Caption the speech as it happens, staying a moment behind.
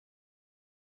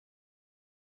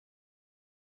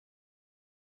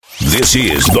This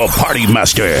is the Party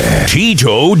Master,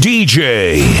 Tito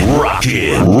DJ.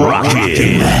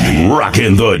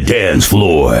 Rockin' the dance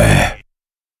floor.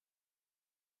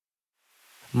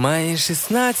 Мои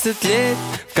 16 лет,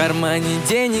 в кармане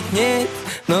денег нет,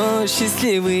 но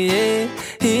счастливые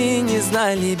и не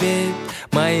знали бед.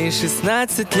 Мои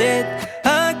 16 лет,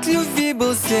 от любви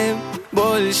был слеп,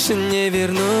 больше не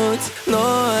вернуть,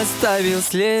 но оставил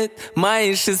след.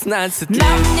 Мои 16 лет.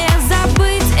 Нам не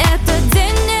забыть этот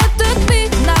день, этот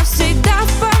миг, навсегда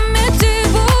в памяти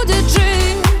будет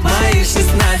жить. Мои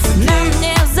 16 лет. Нам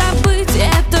не забыть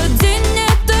этот день,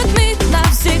 этот миг,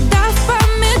 навсегда в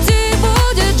памяти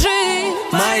будет жить.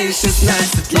 Мои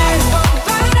 16 лет.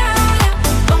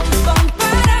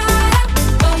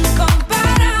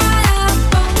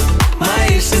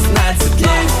 Мои 16 лет.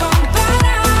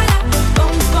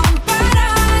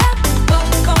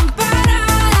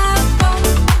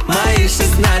 Мои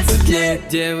 16 лет.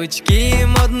 Девочки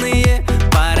модные,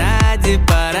 параде,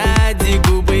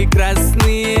 губы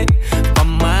красные,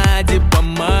 помаде,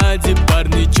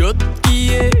 парни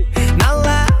четкие,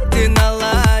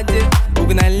 наладе,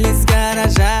 угнали с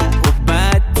гаража, у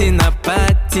бати на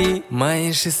пати.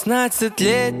 Мои 16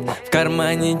 лет, в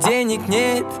кармане денег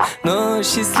нет, но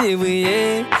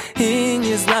счастливые и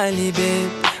не знали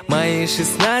бед. Мои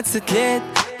 16 лет,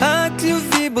 от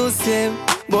любви был слеп,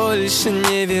 больше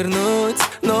не вернуть,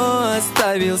 но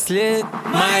оставил след.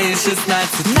 Мои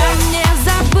 16 лет. Нам не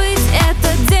забыть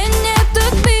этот день,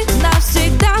 этот миг,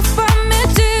 навсегда в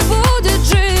памяти будет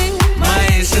жить.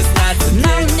 Мои 16 лет.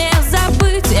 Нам не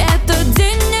забыть этот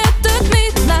день, этот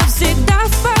миг, навсегда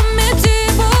в памяти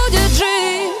будет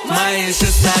жить. Мои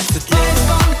 16 лет.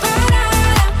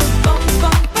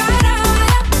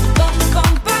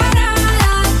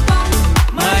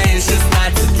 Мои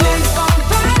 16 лет.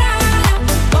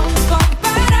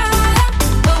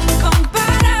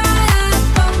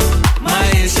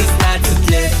 Мои 16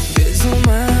 лет. Без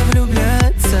ума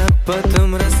влюбляться,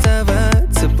 потом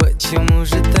расставаться. Почему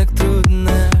же так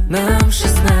трудно? Нам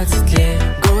 16 лет.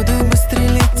 Годы быстро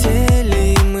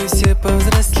летели, и мы все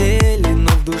повзрослели,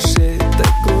 но в душе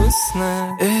так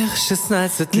грустно. Эх,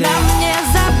 16 лет. Нам не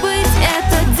забыть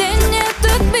этот день,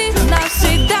 этот миг,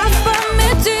 навсегда в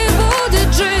памяти будет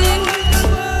жить.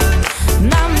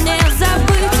 Нам не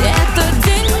забыть этот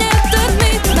день, этот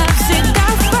миг, навсегда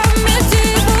в памяти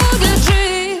будет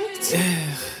жить.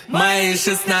 Эх, мои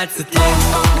 16 лет.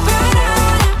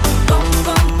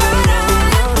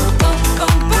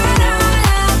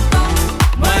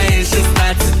 Мои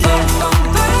 16 лет.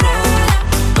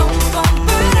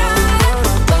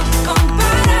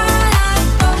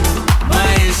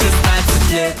 Мои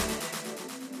 16 лет.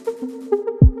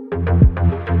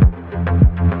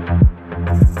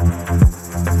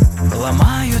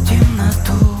 Ломаю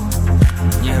темноту,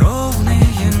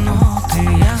 неровные ноты.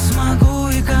 Я смогу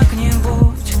и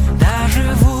как-нибудь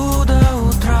доживу до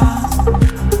утра.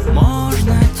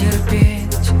 Можно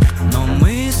терпеть, но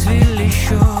мы свели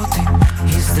счеты.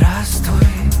 И здравствуй,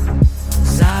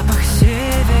 запах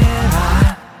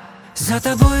севера. За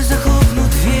тобой захлопну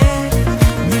дверь,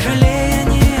 не жалея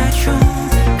ни о чем.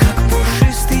 Как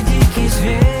пушистый дикий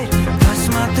зверь,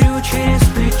 посмотрю через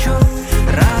плечо.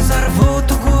 Разорву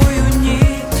тугую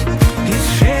нить, из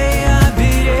шеи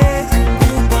оберег.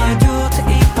 Упадет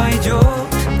и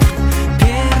пойдет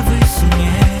первый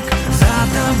снег. За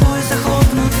тобой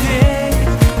захлопну дверь,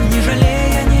 не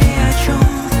жалея ни о чем.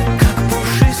 Как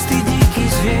пушистый дикий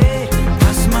зверь,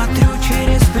 посмотрю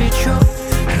через плечо.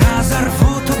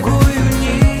 Разорву тугую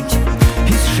нить,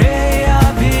 из шеи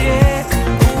оберег.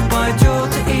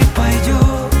 Упадет и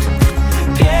пойдет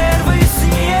первый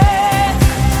снег.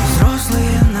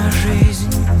 Взрослые на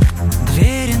жизнь,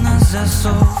 двери на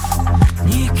засов.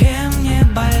 Никем не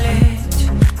болеть,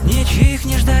 ничьих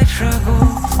не ждать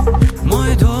шагов.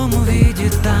 Мой дом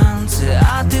увидит танцы,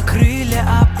 а ты крылья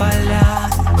опаля.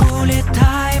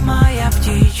 Улетай, моя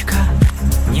птичка,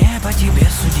 не по тебе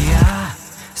судья.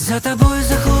 За тобой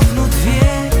захлопну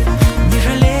дверь, не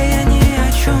жалея ни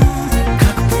о чем.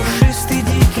 Как пушистый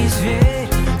дикий зверь,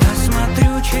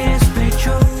 посмотрю через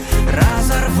плечо.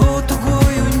 Разорву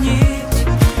тугую нить,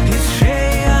 из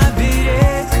шеи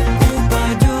оберег.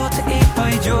 Упадет и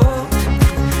пойдет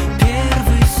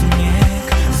первый снег.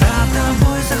 За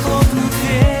тобой захлопну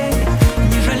дверь,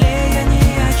 не жалея ни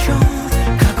о чем.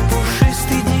 Как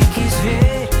пушистый дикий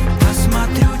зверь,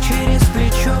 посмотрю через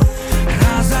плечо.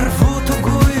 Разорву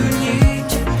тугую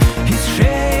нить,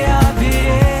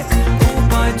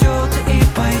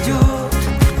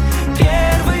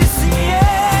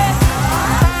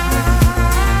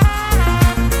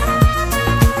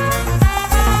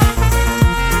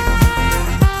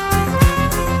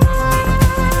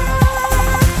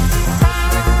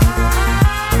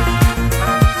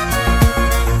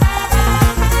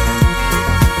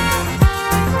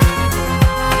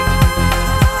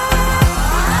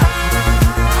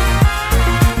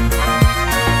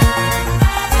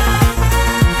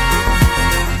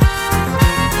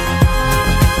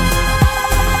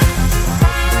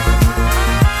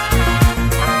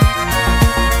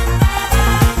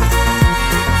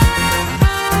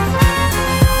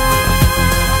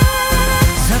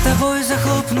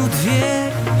 захлопну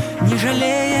дверь, не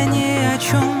жалея ни о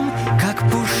чем, как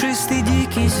пушистый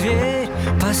дикий зверь.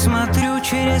 Посмотрю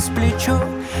через плечо,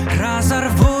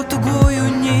 разорву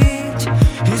тугую нить,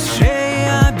 из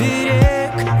шеи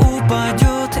оберег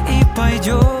упадет и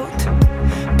пойдет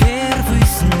первый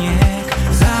снег.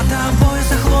 За тобой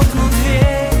захлопну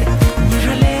дверь, не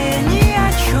жалея ни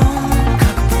о чем,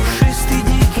 как пушистый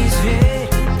дикий зверь.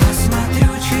 Посмотрю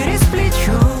через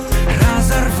плечо,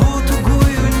 разорву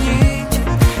тугую нить,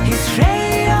 из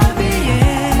шеи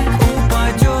оберег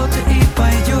упадет и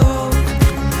пойдет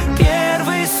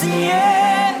первый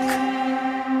снег.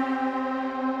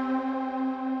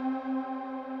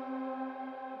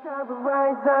 Забывай,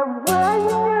 забывай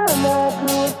меня на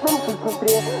грустном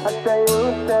посмотре,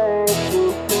 остаются эти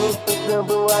чувства.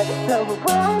 Забывай,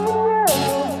 забывай меня,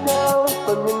 нельзя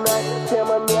вспоминать те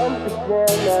моменты, где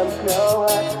нам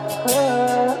клёво.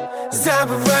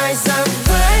 Забывай,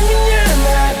 забывай меня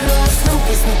на грустном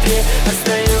посмотре,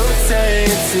 остаются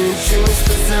эти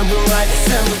чувства. Забывай,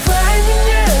 забывай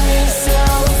меня, нельзя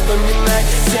вспоминать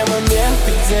те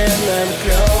моменты, где нам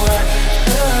клёво.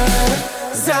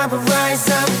 Забывай,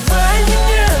 забывай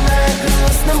меня на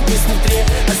грустном посмотре,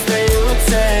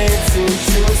 остаются эти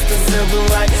чувства.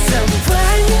 Забывай,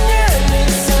 забывай меня,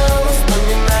 нельзя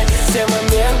вспоминать те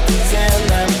моменты, где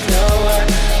нам клёво.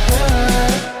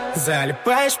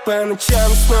 Залипаешь по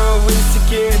ночам, снова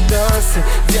высокие досы,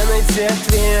 где найти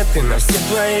ответы на все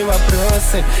твои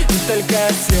вопросы. И только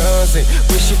слезы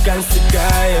по щекам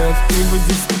стекают. Не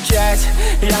будешь скучать,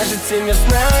 я же тебя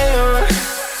знаю.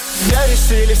 Все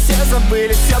решили, все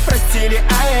забыли, все простили,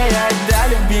 ай-яй-яй, да,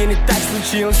 любили. Так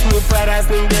случилось, мы по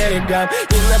разным берегам.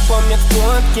 И напомнят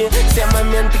фотки, все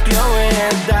моменты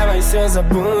клевые. Давай все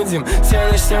забудем, все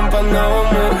начнем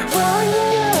по-новому.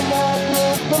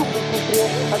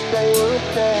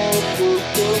 Остаются эти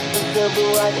чувства.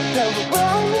 Забывай,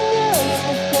 забывай меня, не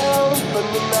хотел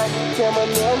вспоминать те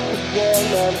моменты, где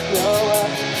нам клево.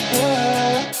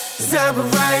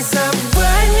 Забывай,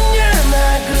 забывай меня на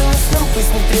грустном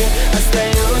посмотре,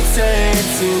 остаются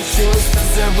эти чувства.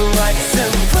 Забывай,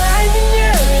 забывай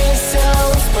меня,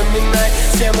 весело вспоминай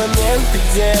все моменты,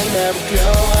 где нам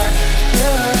клево.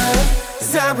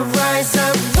 Забывай,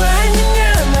 забывай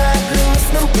меня на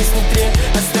грустном посмотре,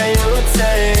 остаются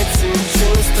эти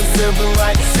чувства.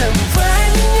 Забывай, забывай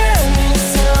меня,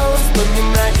 весело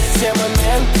вспоминай все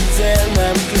моменты, где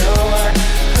нам клево.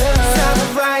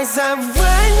 Забывай,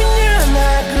 забывай меня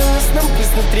на грустном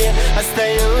посмотре,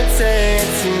 остаются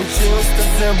эти чувства.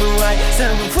 Забывай,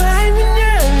 забывай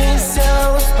меня,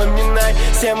 весело вспоминай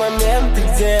все моменты,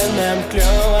 где нам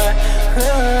клево.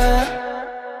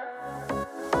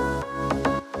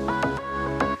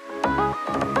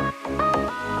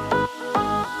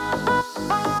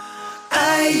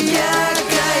 Я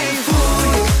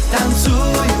кайфую,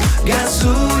 танцую,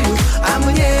 газую, а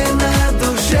мне на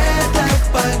душе так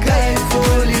по кайфу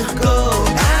легко.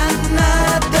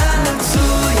 Она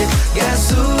танцует,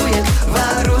 газует,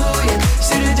 ворует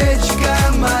сердечко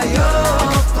мое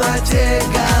в платье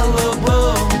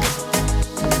голубом.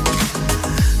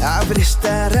 А в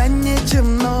ресторане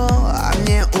темно, а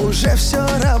мне уже все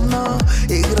равно.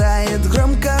 Играет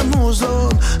громко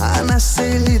музон, а нас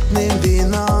элитным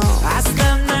вином.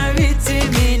 Остановите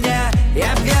меня,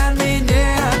 я пьяный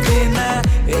не от вина.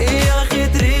 Ее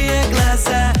хитрые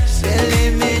глаза свели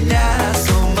меня с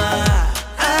ума.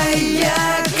 А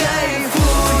я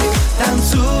кайфую,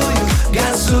 танцую,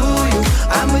 газую,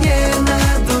 а мне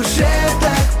на душе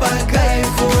так по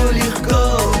кайфу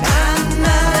легко.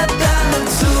 Она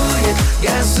танцует,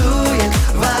 газует,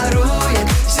 ворует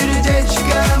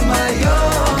сердечко мое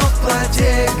в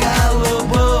платье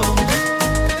голубом.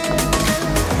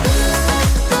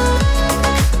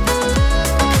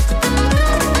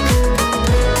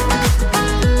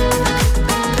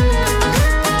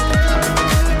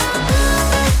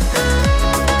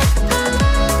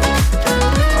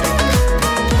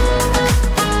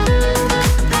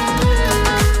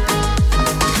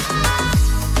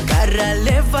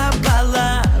 Королева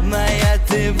бала, моя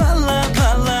ты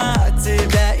бала-бала,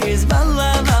 тебя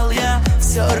избаловал я,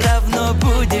 все равно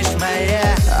будешь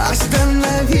моя.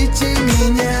 Остановите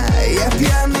меня, я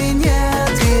пьяный не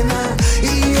от вина.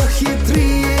 Ее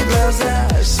хитрые глаза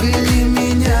свели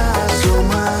меня с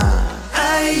ума.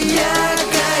 А я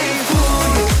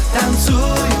кайфую,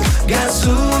 танцую,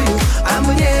 газую, а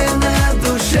мне на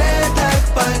душе так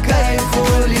по кайфу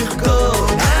легко.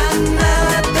 Она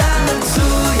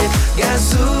танцует,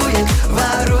 газует,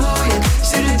 ворует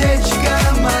сердечко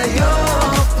мое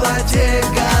в платье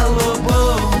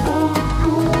голубом.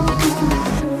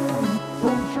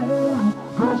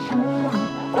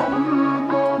 А мне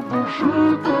на душе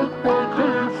так по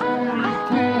кайфу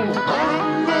легко.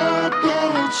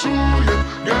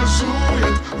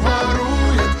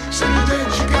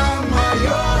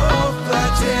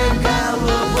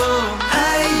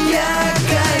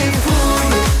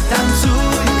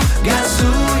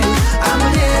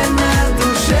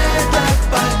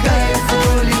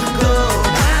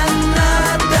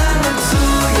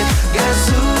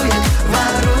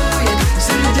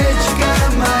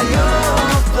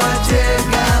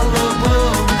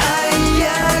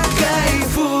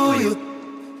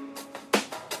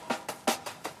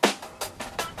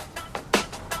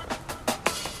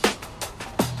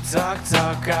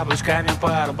 кружками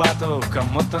по Арбату.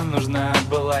 Кому-то нужна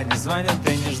была, не звонит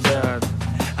и не ждет.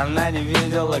 Она не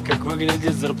видела, как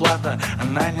выглядит зарплата.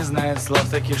 Она не знает слов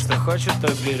таких, что хочет,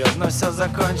 то берет. Но все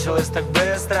закончилось так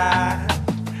быстро.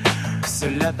 Все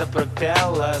лето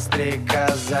пропела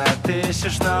стрекоза. Ты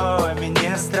ищешь нового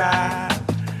министра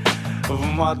в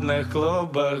модных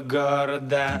клубах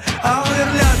города. Он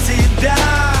вернет тебя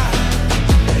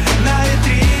на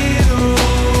витрину,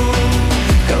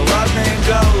 холодной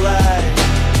голой,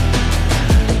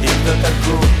 и кто-то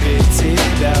купит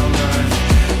тебя вновь.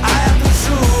 А я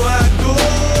тушу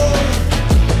огонь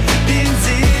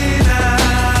бензина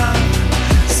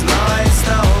снова и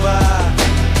снова,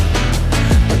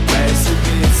 пытаясь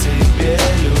убить себе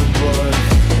любовь,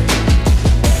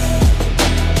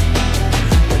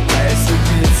 пытаясь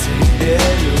убить себе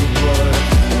любовь,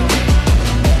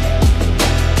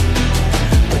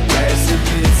 пытаясь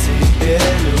убить себе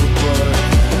любовь.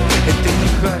 И ты не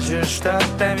хочешь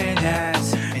что-то менять,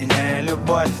 меняя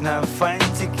любовь на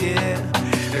фантики,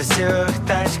 в красивых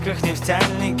тачках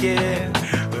нефтяники,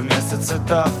 вместо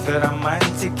цветов и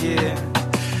романтики.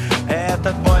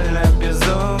 Это больно,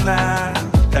 безумно,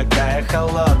 такая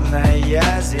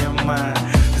холодная зима.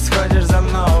 Ты сходишь за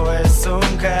новой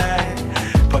сумкой,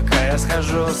 пока я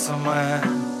схожу с ума.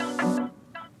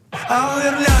 А он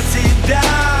вернет тебя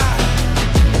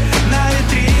на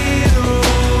витрину,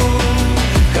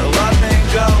 холодной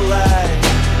голой,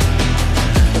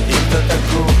 и кто-то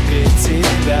купит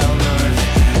тебя вновь.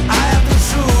 А я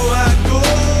тушу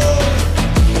огонь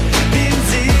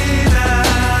бензина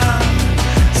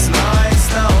снова и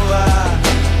снова,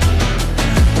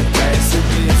 пытаясь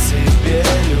убить себе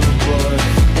любовь,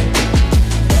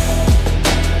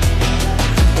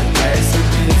 пытаясь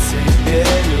убить себе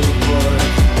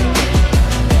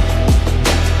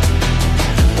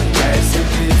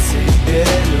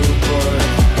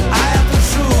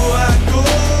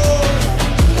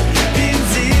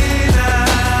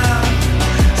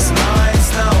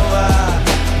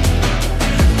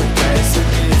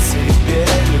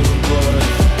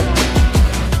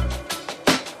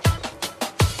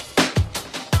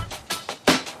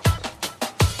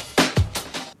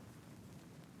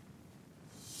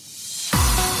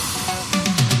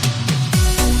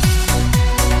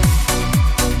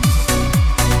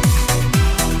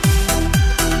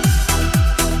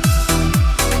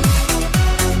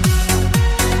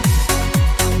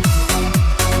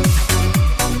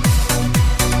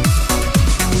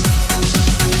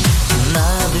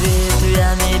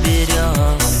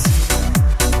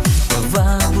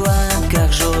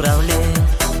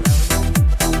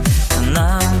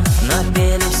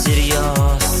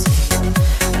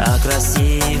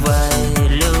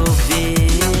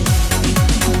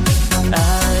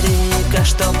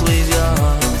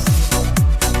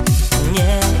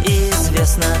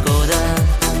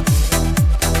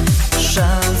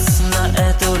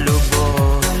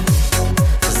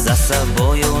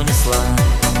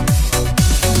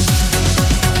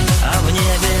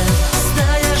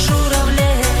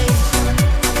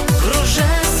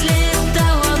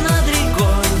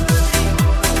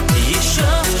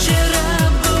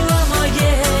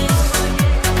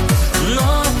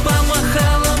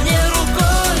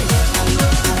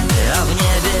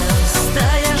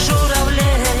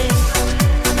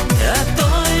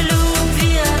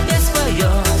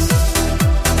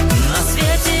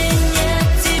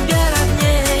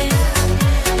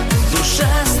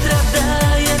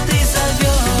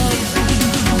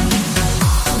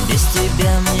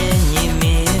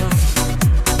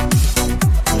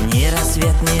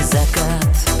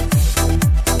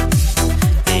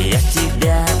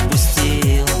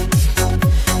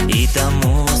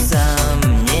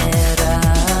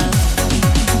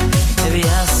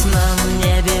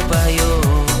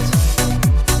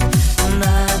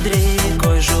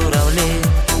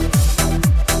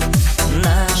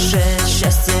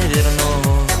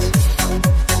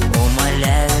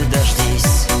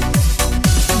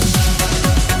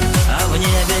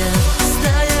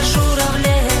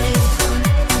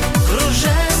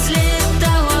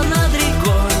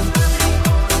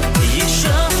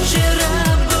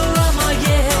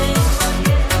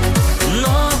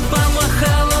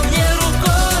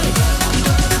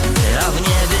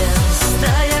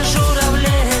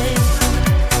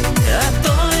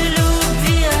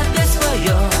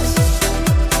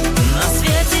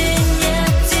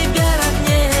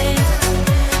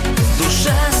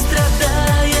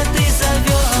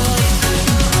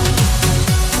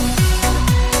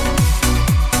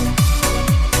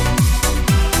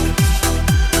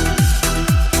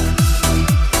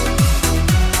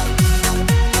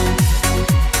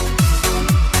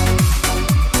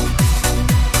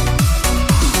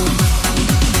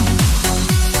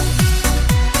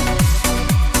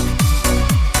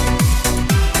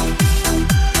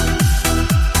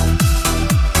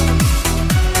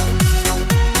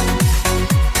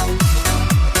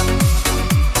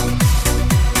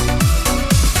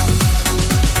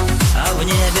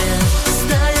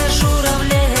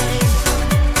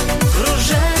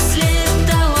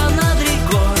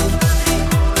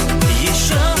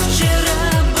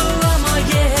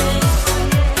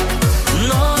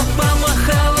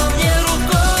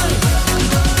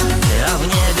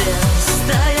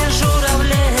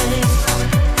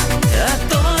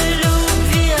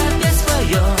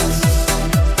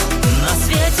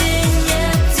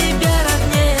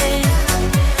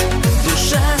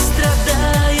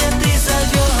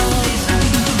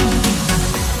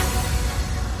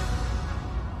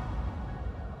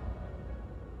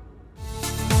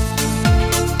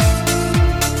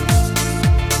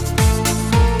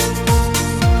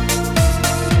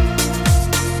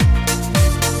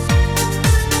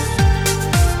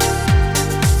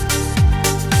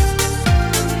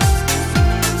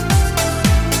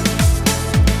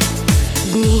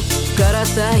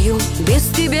таю без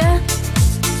тебя.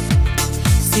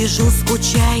 Сижу,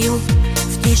 скучаю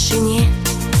в тишине.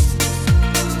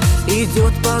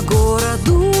 Идет по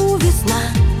городу весна,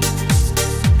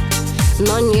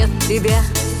 но нет тебя,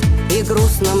 и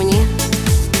грустно мне.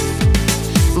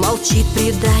 Молчит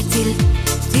предатель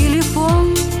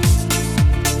телефон,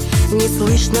 не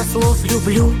слышно слов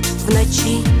 «люблю» в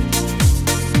ночи.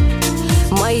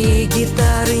 Моей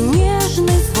гитары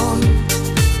нежный звон,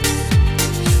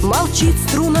 молчит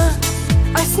струна,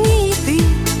 а с ней и ты.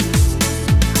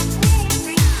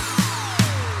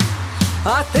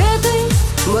 От этой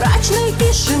мрачной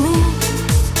тишины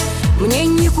мне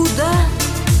никуда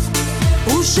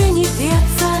уже не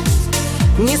деться.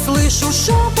 Не слышу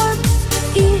шепот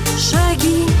и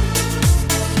шаги,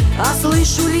 а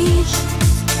слышу лишь,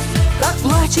 как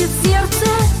плачет сердце.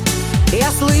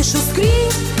 Я слышу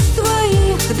скрип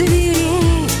твоих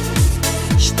дверей,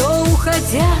 что,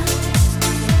 уходя,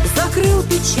 закрыл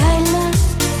печально.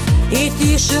 И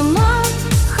тишина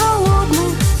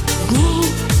холодных дней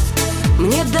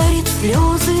мне дарит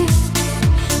слезы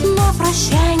на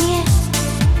прощание.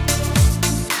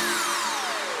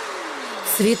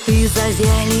 Цветы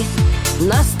завяли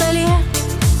на столе,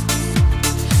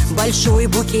 большой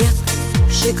букет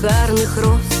шикарных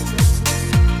роз.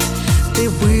 Ты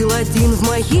был один в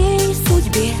моей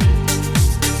судьбе.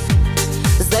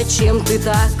 Зачем ты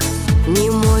так, не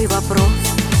мой вопрос.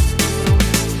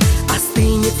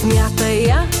 Остынет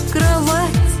мятая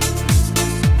кровать,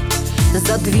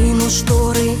 задвину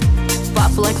шторы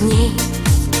поплотней.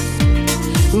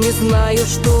 Не знаю,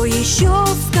 что еще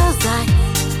сказать,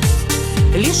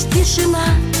 лишь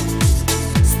тишина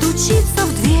стучится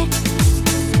в дверь.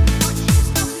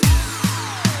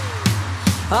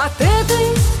 От этой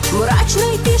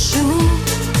мрачной тишины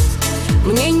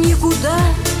мне никуда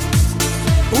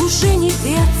уже не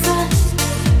деться.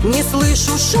 Не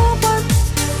слышу шепот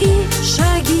и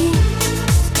шаги,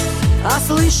 а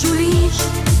слышу лишь,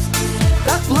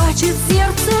 как плачет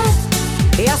сердце.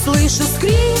 Я слышу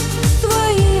скрип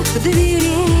твоих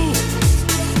дверей,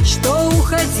 что,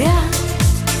 уходя,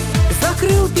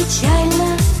 закрыл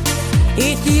печально.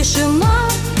 И тишина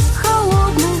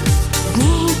холодных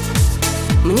дней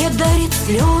мне дарит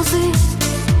слезы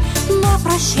на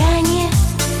прощание.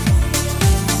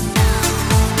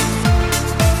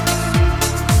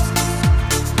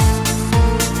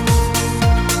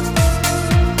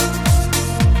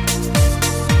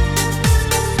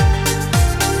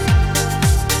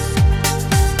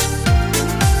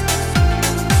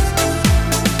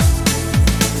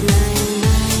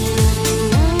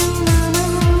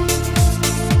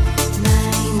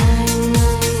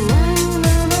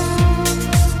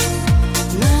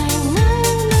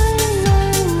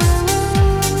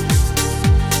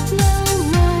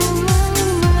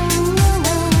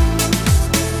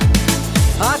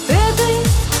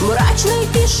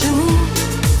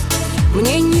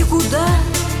 Мне никуда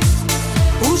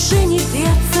уже не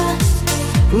деться.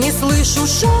 Не слышу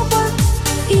шепот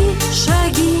и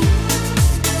шаги,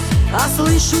 а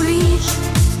слышу лишь,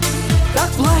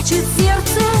 как плачет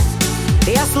сердце.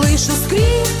 Я слышу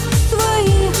скрип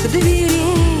твоих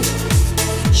дверей,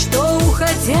 что,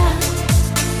 уходя,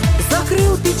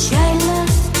 закрыл печально.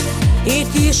 И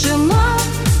тишина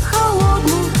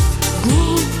холодных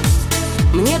дней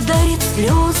мне дарит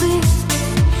слезы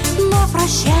на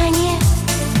прощание.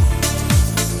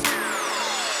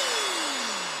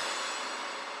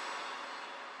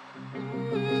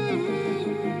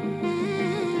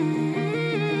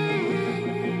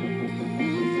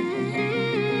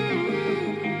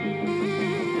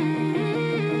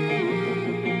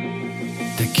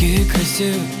 Такие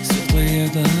красивые, светлые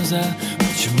глаза,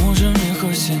 почему же мне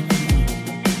осень?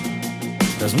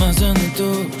 Размазаны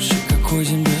души, как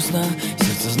осень без сна.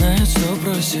 Сердце знает, что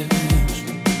просишь.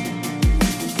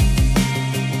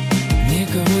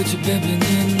 Никого тебе, блин,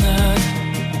 не надо.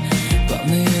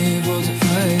 Плавные воды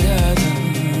рядом.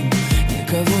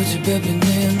 Никого тебе, блин,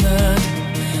 не надо.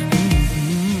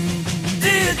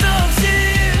 Ты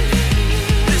токсик,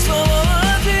 ты снова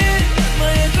воды от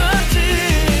моей квартиры.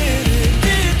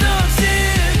 Ты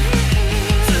токсик,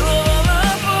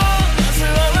 целовала пол,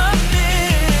 называла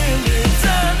милым.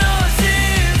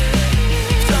 Заносит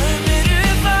в твоем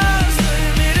мире вас, в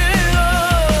твоем мире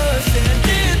осень.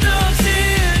 Ты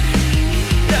токсик,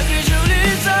 я кричу в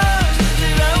лицо, что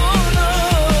тебя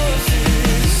уносит.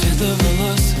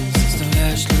 Светловолосый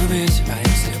заставляешь любить, а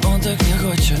если он так не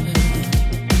хочет?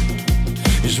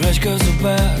 И жвачка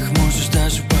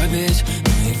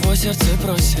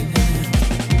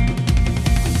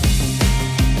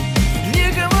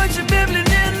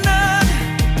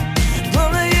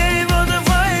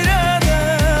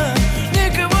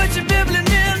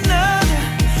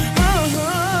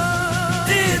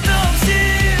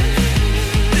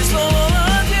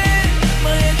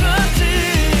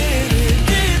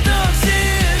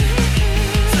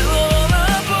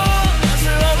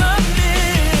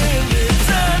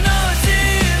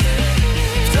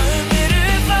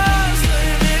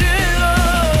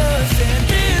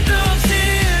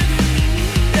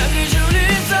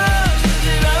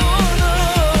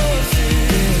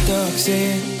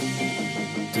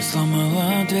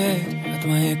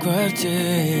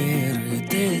квартиры.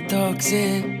 Ты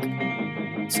токсик,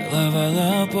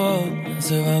 целовала пол,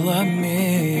 называла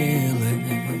милым.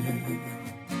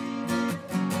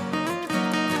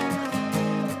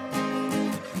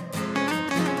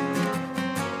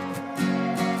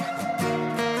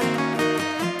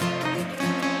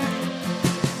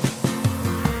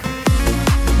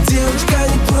 Девочка,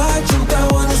 не плачь, он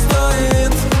того не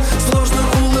стоит. Сложно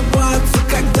улыбаться,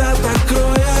 когда так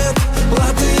кроет.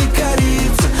 Латы и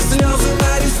корица, слезы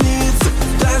на ресницах.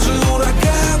 Даже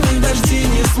ураганы дожди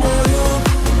не смоют.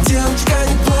 Девочка,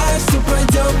 не плачь, все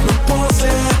пройдет, но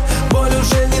после. Боль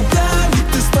уже не давит,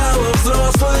 ты стала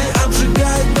взрослой.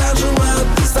 Обжигает даже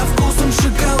латы со вкусом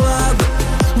шоколада.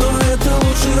 Но это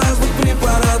лучше разных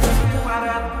препаратов.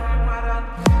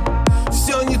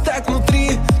 Все не так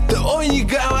внутри, да ой, не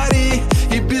говори.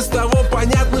 И без того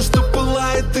понятно, что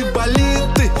пылает и болит.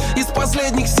 Ты из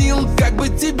последних сил, как бы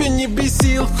тебе не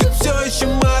бесил, хоть все еще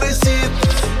моросит.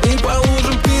 И по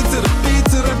лужам Питера,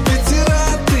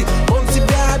 ты. Он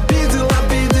тебя обидел,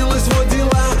 обиделась, вот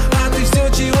дела. А ты все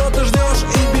чего-то ждешь,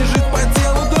 и бежит по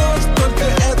телу дрожь. Только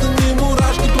это не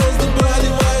мурашки, просто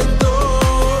проливает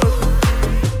дождь.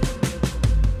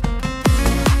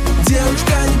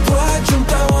 Девочка, не плачь, он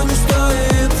того не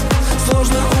стоит.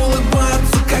 Сложно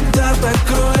улыбаться, когда так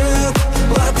кроет.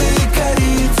 Латы и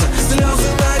корица, слезы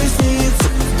на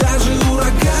ресницах. Даже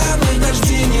ураганы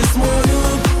дожди не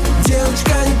смоют.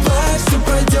 Девочка, не плачь, все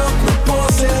пройдет, но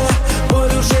после.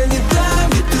 Боль уже не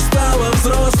давит, ты стала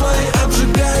взрослой.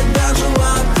 Обжигает даже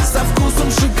латы со вкусом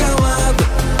шоколада.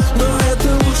 Но это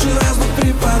лучше разных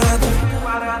препаратов.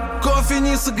 Кофе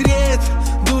не согреет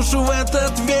душу в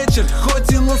этот вечер.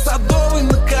 Хоть и на Садовой,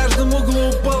 на каждом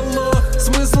углу полно.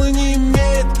 Смысла не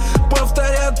имеет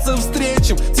повторяться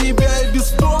встречам. Тебя и без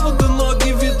повода ноги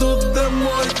ведут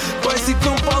домой.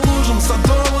 Босиком по лужам,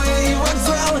 Садовые и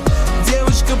вокзалы.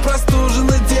 Девочка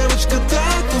простужена, девочка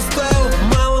так устала.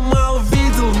 Мало-мало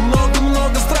видел,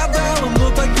 много-много страдала. Но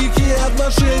таких ей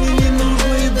отношений не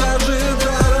нужно и даже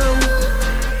даром.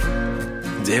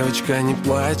 Девочка, не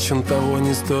плачь, он того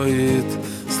не стоит.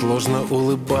 Сложно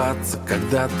улыбаться,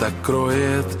 когда так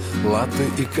кроет. Латы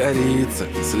и корица,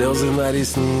 слезы на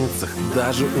ресницах.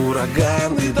 Даже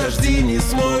ураган и дожди не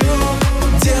смоют.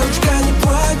 Девочка, не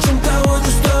плачь, он того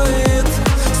не стоит.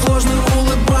 Сложно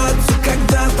улыбаться,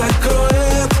 когда так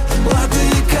кроет. Латы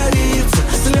и корица,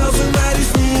 слезы на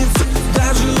ресницах.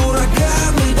 Даже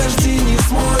ураган и дожди не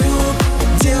смоют.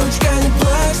 Девочка, не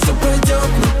плачь, все пройдет,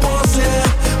 но после.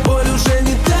 Боль уже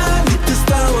не давит, ты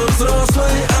стала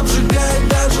взрослой. Обжигает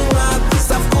даже латы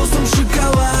со вкусом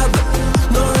шоколада.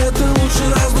 Но это лучше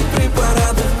разных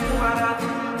препаратов.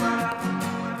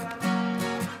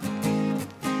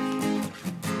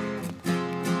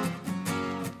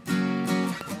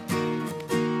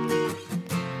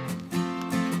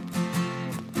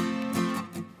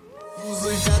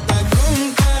 Музыка так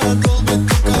громко, долбит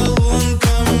по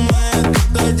колонкам. А я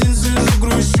тут один сижу,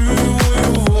 грущу его и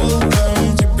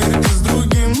волком. Теперь ты с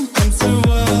другим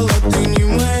танцевала, ты не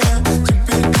моя.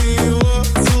 Теперь ты его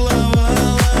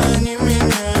целовала, а не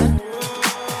меня.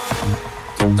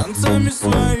 Ты танцами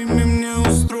своими мне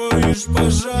устроишь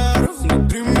пожар.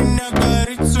 Внутри меня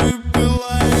горит все и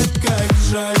пылает, как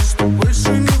жаль, что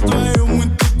больше не вдвоем, и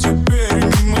ты теперь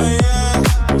не моя.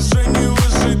 Уже не в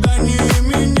ожидании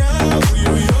меня.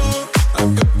 Ой-ой-ой, а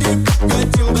как ты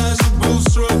подкатил, даже был в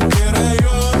шоке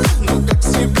район. Но как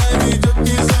себя ведет,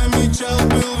 не замечал,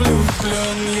 был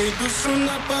влюблен. Ей душу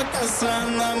напоказ,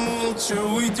 она молча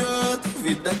уйдет.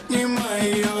 Видать, не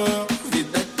мое,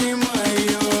 видать, не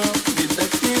мое,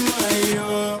 видать, не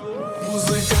мое.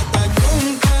 Музыка так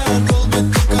громко, долбит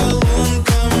по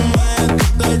колонкам. А я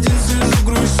тут один сижу,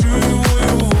 грущу его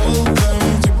и волком.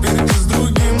 Теперь ты с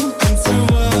другим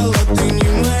танцевала, ты не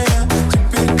моя.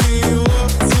 Теперь ты его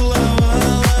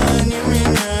целовала, а не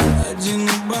меня. Один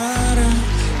у бара,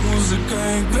 музыка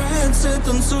играет, все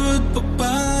танцуют по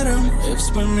парам. Я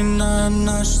вспоминаю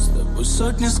наши с тобой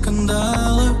сотни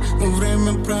скандалов. Но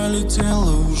время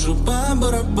пролетело уже по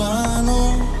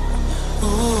барабану.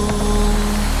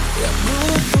 Я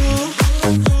был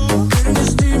тут, теперь не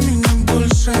жди меня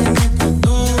больше, не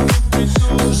приду.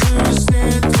 Даже во сне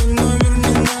твой номер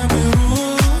не наберу.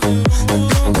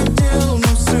 Так хотел, но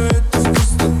все это в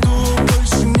пустоту.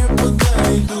 Больше не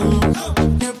подойду,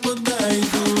 не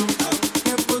подойду,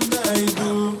 не подойду.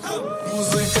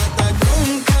 Музыка так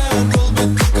громко,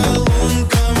 долбит по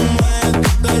колонкам. А я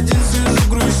тут один сижу,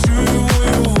 грущу его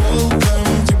и волком.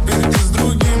 Теперь ты с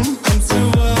другим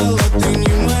танцевала.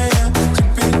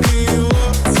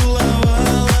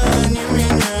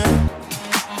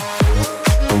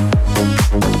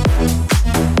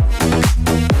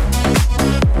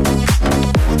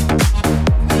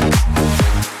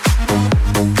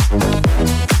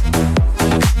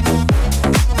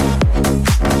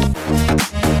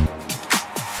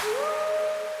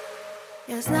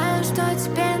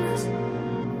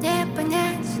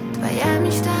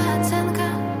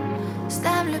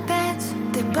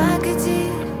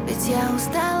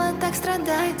 устала так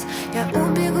страдать. Я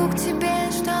убегу к тебе,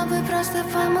 чтобы просто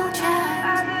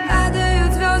помолчать.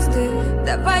 Падают звезды,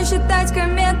 давай считать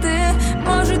кометы.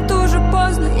 Может уже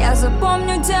поздно, я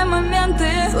запомню те моменты.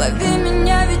 Лови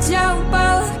меня, ведь я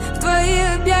упала в твои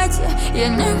объятия. Я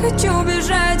не хочу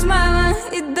бежать, мама,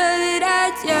 и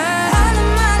доверять. Я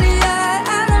аномалия,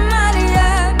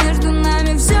 аномалия. Между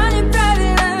нами все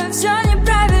неправильно, все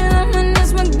неправильно. Мы не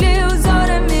смогли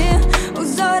узорами,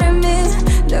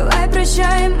 узорами. Давай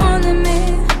прощаем, mon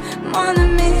ami, mon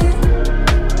ami.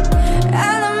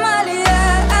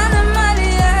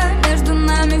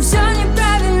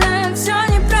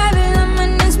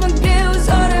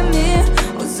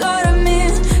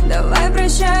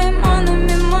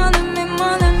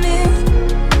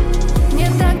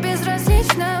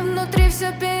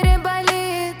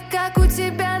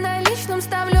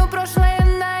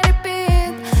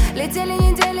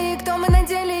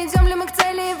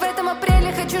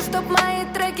 Чтоб мои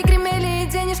треки гремели и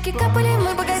денежки капали,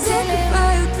 мы богатели.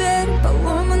 Закрываю дверь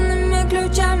поломанными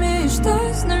ключами. И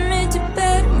что с нами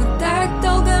теперь? Мы так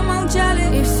долго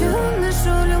молчали. И всю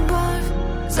нашу любовь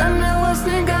замело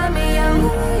снегами. Я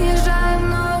уезжаю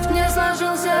вновь, не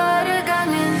сложился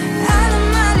оригами.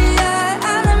 Аномалия,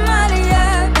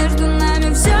 аномалия. Между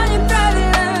нами все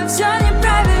неправильно, все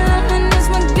неправильно. Мы не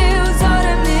смогли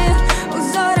узорами,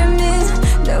 узорами.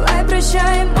 Давай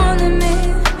прощаем, mon ami,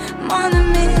 mon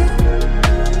ami.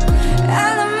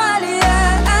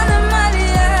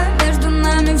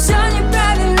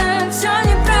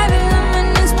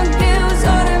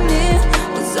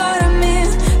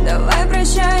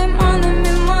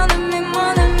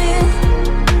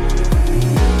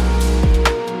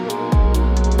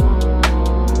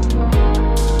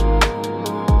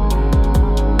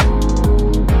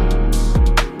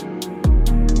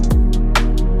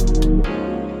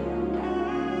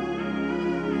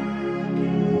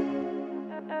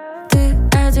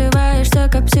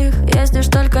 Как псих, ездишь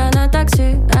только на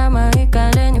такси, а мои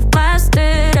колени в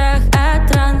пластырях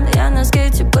от ран. Я на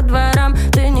скейте по дворам,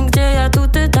 ты нигде, я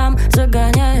тут и там.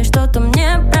 Загоняешь что-то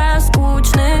мне про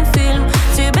скучный фильм.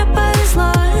 Тебе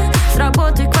повезло, с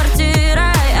работы квартирой,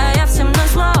 а я всем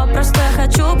назло. Просто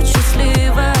хочу быть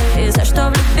счастливой. И за что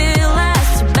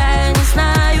влюбилась, тебя я не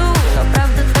знаю, но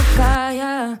правда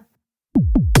такая.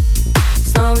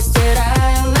 Снова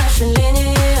стираю наши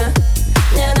линии.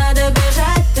 Не надо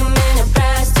бежать, ты меня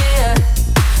прости.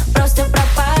 Просто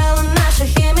пропала наша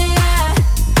химия.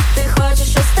 Ты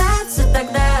хочешь остаться,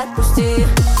 тогда отпусти.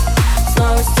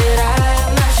 Снова стираю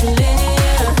наши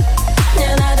линии.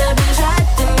 Не надо бежать,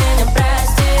 ты меня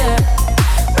прости.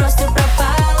 Просто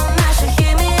пропала наша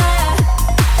химия.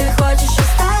 Ты хочешь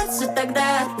остаться,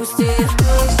 тогда отпусти.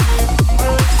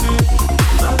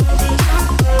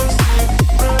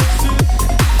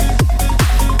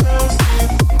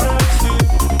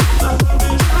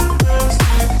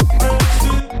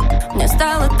 Мне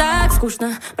стало так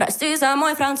скучно, прости за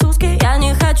мой французский. Я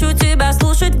не хочу тебя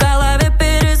слушать, в голове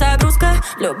перезагрузка.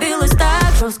 Влюбилась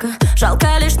так жестко,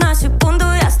 жалко лишь на секунду.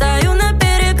 Я стою на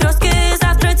перекрестке и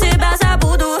завтра тебя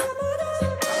забуду.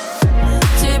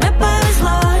 Тебе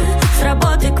повезло, с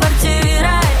работы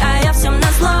квартирой, а я всем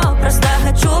назло. Просто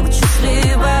хочу быть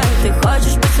счастливой. Ты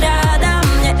хочешь быть рядом,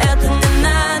 мне это не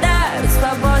надо. Ведь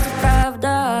свобода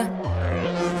правда.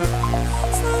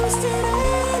 Снова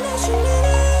стираю наши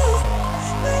линии.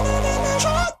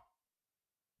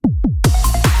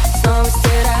 Снова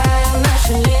стираю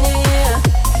наши линии.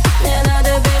 Не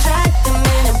надо бежать, ты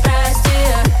меня прости.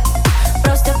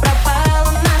 Просто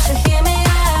пропала наша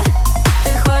химия.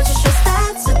 Ты хочешь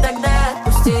остаться, тогда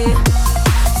отпусти.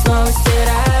 Снова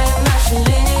стираю наши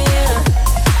линии.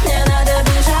 Не надо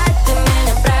бежать, ты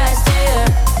меня прости.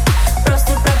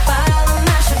 Просто пропала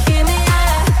наша химия.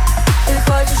 Ты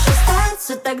хочешь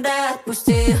остаться, тогда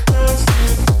отпусти.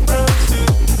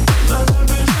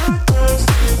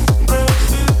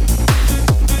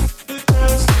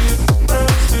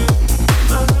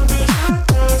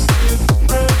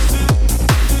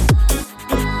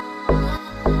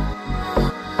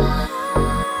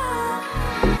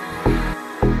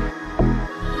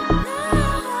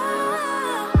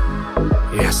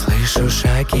 Я слышу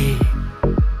шаги,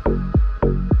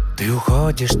 ты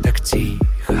уходишь так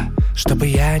тихо, чтобы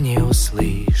я не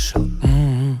услышал.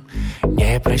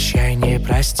 Не прощай, не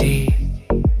прости,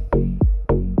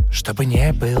 чтобы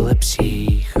не было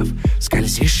психов.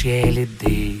 Скользишь еле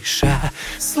дыша.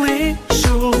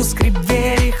 Слышу скрип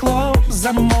двери, хлоп,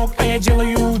 замок, а я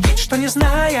делаю вид, что не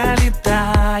знаю, я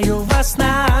летаю во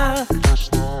снах.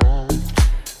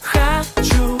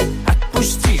 Хочу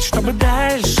отпустить, чтобы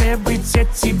дальше быть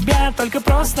от тебя, только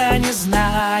просто не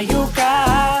знаю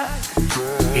как.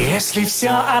 Если все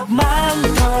обман,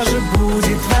 тоже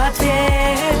будет в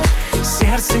ответ.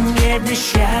 Сердце не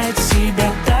обещает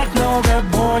себя так много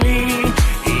боли.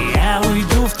 И я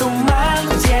уйду в туман,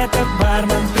 где-то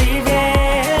бармен,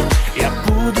 привет. Я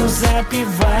буду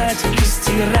запивать и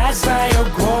стирать свое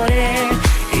горе.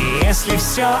 И если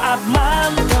все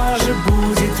обман, тоже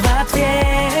будет в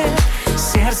ответ.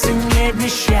 Сердце не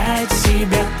обещает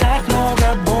себя так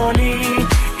много боли.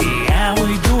 И я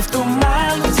уйду в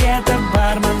туман, где-то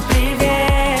бармен,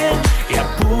 привет. Я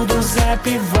буду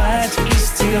запивать и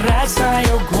стирать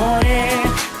свое горе.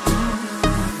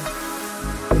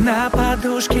 На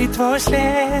подушке твой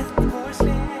след,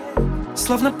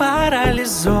 словно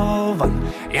парализован.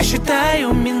 Я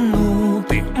считаю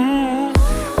минуты,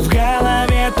 в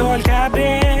голове только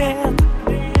бред.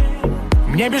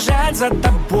 Мне бежать за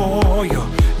тобою,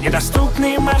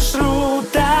 недоступный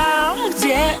маршрут. Там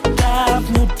где-то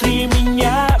внутри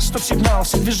меня стоп-сигнал,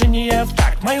 все движения в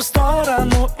такт. В мою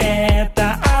сторону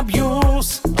это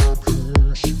абьюз.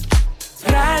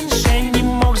 Раньше не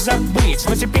мог забыть,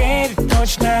 но теперь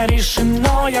точно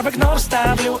решено. Я в игнор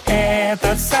ставлю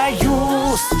этот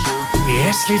союз.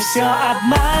 Если все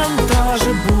обман,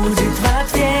 тоже будет в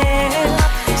ответ.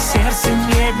 Сердце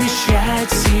не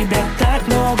обещает себя так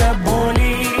много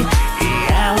боли. И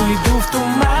я уйду в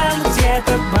туман,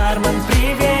 где-то бармен,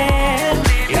 привет.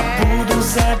 Я буду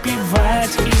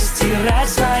запивать и стирать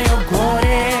свое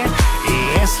горе.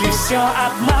 И если все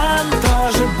обман,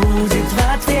 тоже будет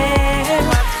в ответ.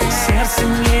 Сердце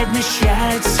не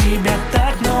обещает себя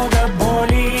так много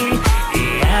боли.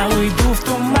 И я уйду в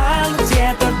туман,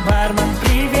 где-то бармен,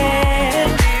 привет.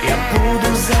 Я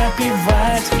буду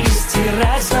запивать и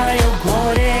стирать свое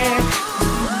горе.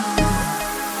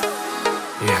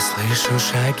 Я слышу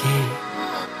шаги,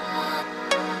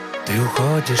 ты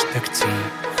уходишь так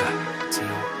тихо, тихо.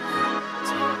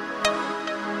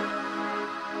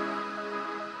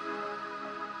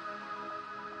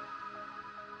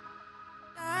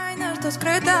 Тайна, что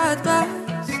скрыта от глаз,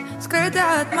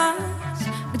 скрыта от масс,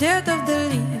 где-то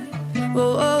вдали.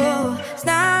 Воу-воу-воу.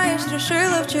 Знаешь,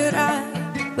 решила вчера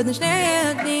под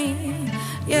ночные огни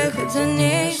ехать за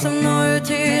ней, со мною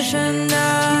тишина.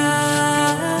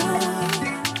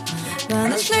 По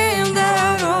ночным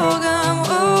дорогам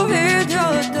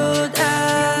уведет туда,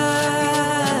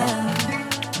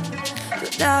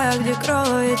 туда, где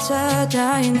кроется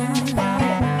тайна.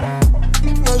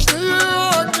 Ночные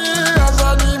огни, а за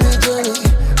ними тени.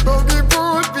 Долгий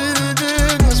путь впереди,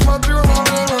 не смотрю на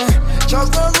время. Час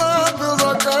назад был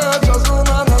закат, час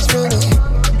луна на смене.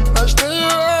 Ночные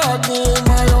огни,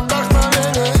 мое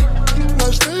вдохновение.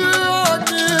 Ночные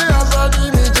огни, а за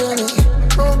ними тени.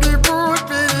 Долгий путь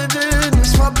впереди, не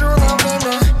смотрю на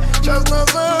время. Час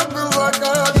назад был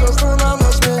закат, час луна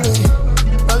на смене.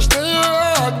 Ночные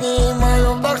огни,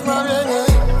 мое вдохновение.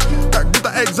 Как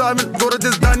будто экзамен, в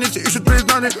городе зданий, все ищут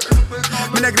признание.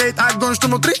 Меня греет огонь, что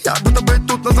внутри, я будто бы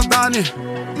тут на задании.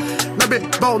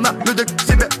 Набивал на людях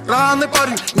себе раны,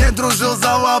 парень. Не дружил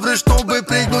за лавры, чтобы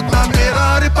прыгнуть на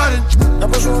Феррари, парень. Я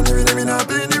прошу, не види меня,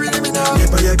 ты не види меня. Не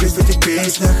появись в этих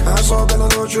песнях, особенно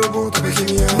ночью, будто бы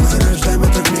химия. Мы зарождаем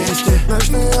это вместе.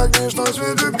 Ночные огни, что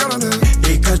светят города.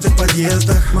 И каждый в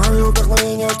подъездах. Мое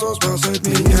вдохновение, что спасает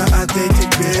меня от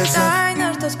этих бесов.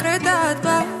 Тайна, что скрыта от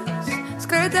глаз,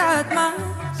 скрыта от масс,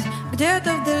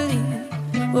 где-то вдали.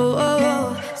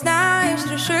 Воу-воу-воу. Знаешь,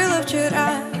 решила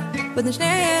вчера под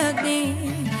ночные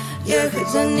огни ехать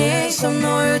за ней, со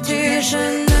мною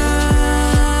тишина.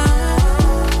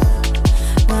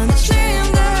 По ночным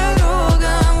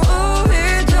дорогам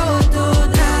уведет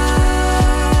туда,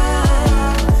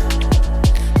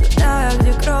 туда,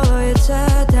 где кроется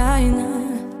тайна.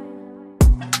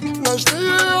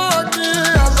 Ночные огни,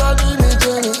 а за ними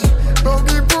тени.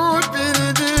 Долгий путь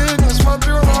впереди, не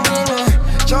смотрю на время.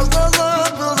 Час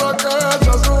назад был закат,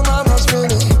 час луна на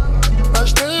смене.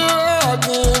 Ночные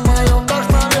огни, мое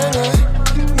вдохновение.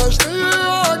 Ночные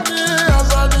огни, а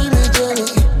за ними тени.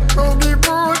 Долгий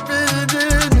путь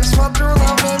впереди, не смотрю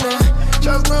на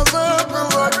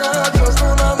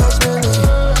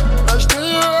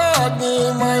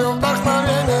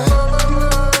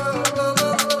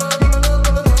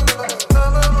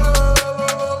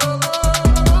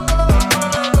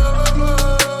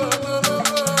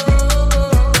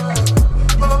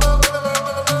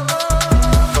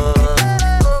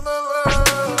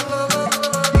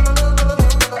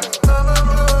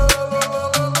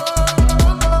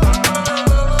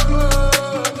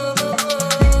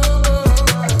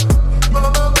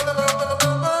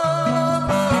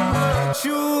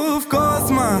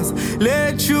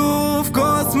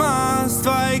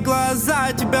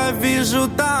тебя вижу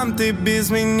там, ты без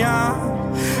меня.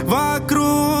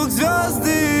 Вокруг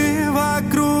звезды,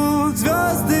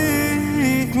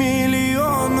 их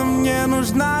миллион, но мне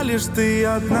нужна лишь ты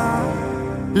одна.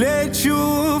 Лечу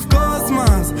в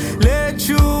космос,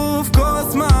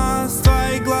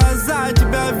 твои глаза,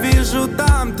 тебя вижу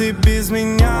там, ты без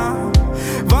меня.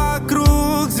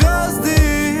 Вокруг звезды,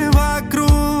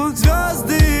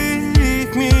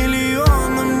 их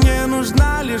миллион, но мне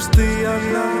нужна лишь ты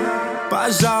одна.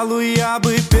 Пожалуй, я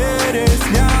бы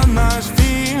переснял наш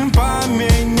фильм,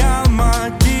 поменял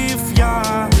мотив,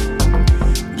 я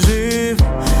жив.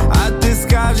 А ты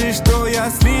скажешь, что я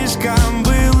слишком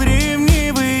был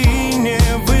ревнивый и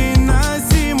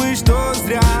невыносимый, что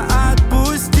зря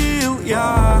отпустил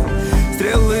я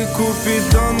стрелы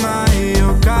Купидона,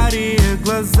 ее карие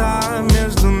глаза.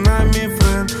 Между нами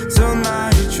френд-зона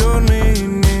и черные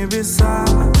небеса.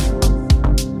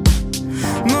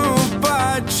 Ну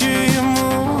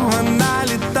почему она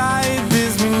летает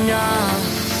без меня?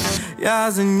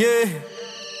 Я за ней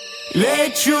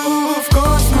лечу в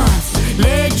космос,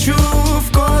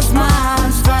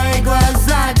 твои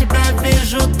глаза, тебя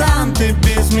вижу там, ты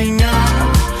без меня.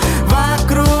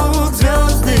 Вокруг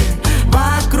звезды,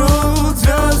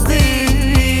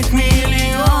 их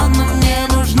миллион, но мне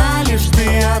нужна лишь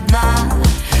ты одна.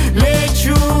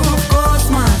 Лечу в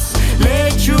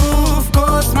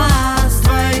космос,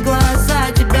 твои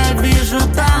глаза, тебя вижу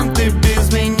там, ты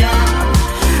без меня.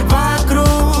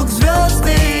 Вокруг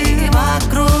звезды,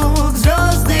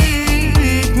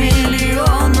 их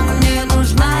миллион, но мне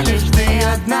нужна лишь ты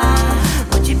одна.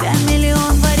 У тебя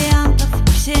миллион вариантов,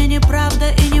 все неправда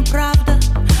и неправда.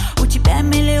 У тебя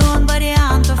миллион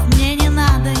вариантов, мне не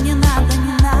надо.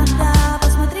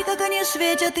 Посмотри, как они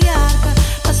светят ярко,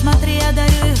 посмотри, я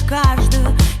дарю их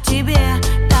каждую. Тебе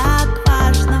так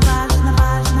важно.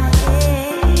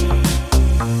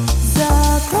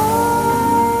 Закрой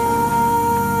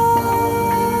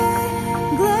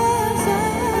глаза,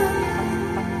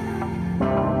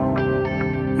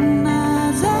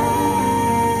 назад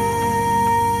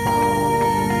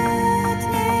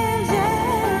нельзя.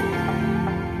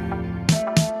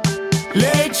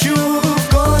 Лечу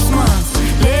в космос,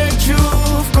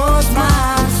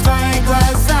 твои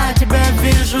глаза, тебя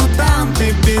вижу там, ты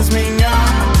без меня.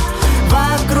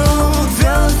 Вокруг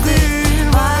звезды,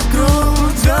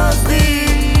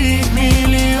 их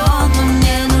миллион, но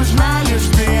мне нужна лишь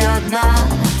ты одна.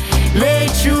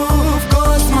 Лечу в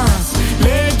космос,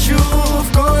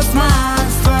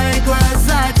 твои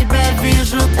глаза, тебя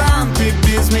вижу там, ты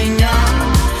без меня.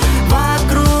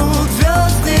 Вокруг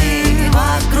звезды,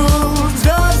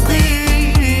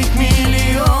 их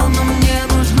миллион, но мне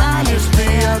нужна лишь ты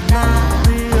одна.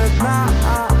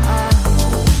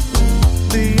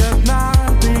 Ты одна.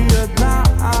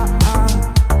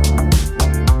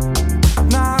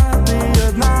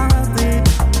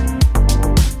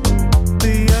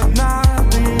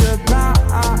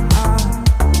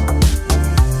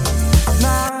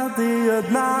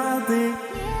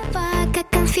 Небо, как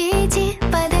конфетти,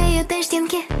 падают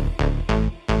дождинки.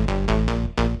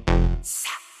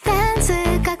 Танцы,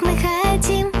 как мы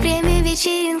хотим, время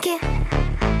вечеринки.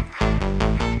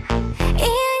 И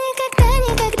я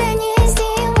никогда не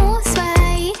сниму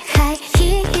свои high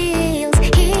heels.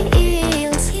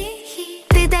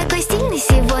 Ты такой стильный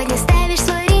сегодня, ставишь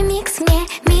свой ремикс мне,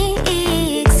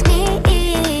 микс.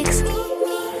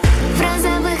 В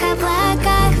розовых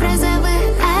облаках, в розовых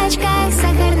очках,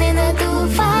 сахарный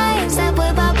надуваем с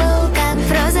собой по полкам.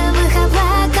 В розовых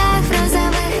облаках, в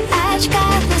розовых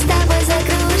очках мы с тобой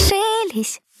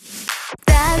закружились.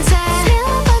 Танцы,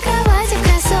 смело по кровати в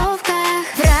кроссовках.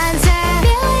 Франция,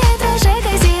 белая тоже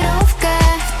газировка.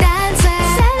 В танце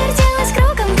завертелась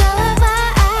кругом голова.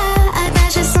 От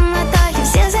нашей суматохи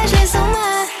все сошли с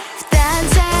ума. В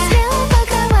танце, смело по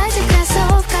кровати в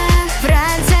кроссовках.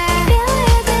 Франция,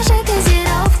 белая тоже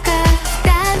газировка. В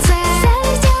танце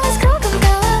завертелась кругом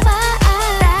голова.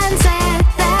 Танцы,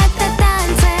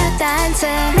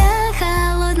 танцы. На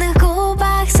холодных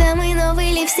губах самый новый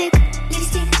липстик.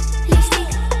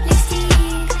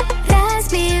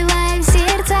 Разбиваем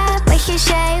сердца,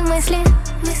 похищаем мысли.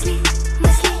 Мы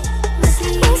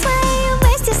свои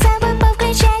вместе с собой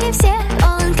повключали все.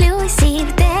 All inclusive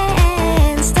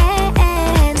dance.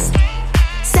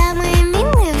 Самые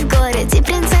милые в городе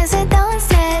принцессы. Don't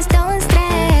stress.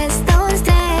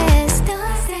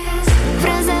 В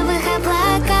розовых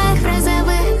облаках, в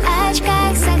розовых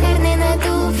очках, сахарный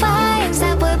надуваем с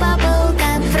собой по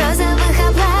полкам. В розовых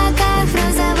облаках, в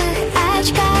розовых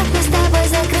очках мы с тобой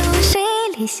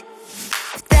закружились.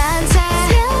 В танце,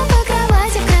 смело по кровати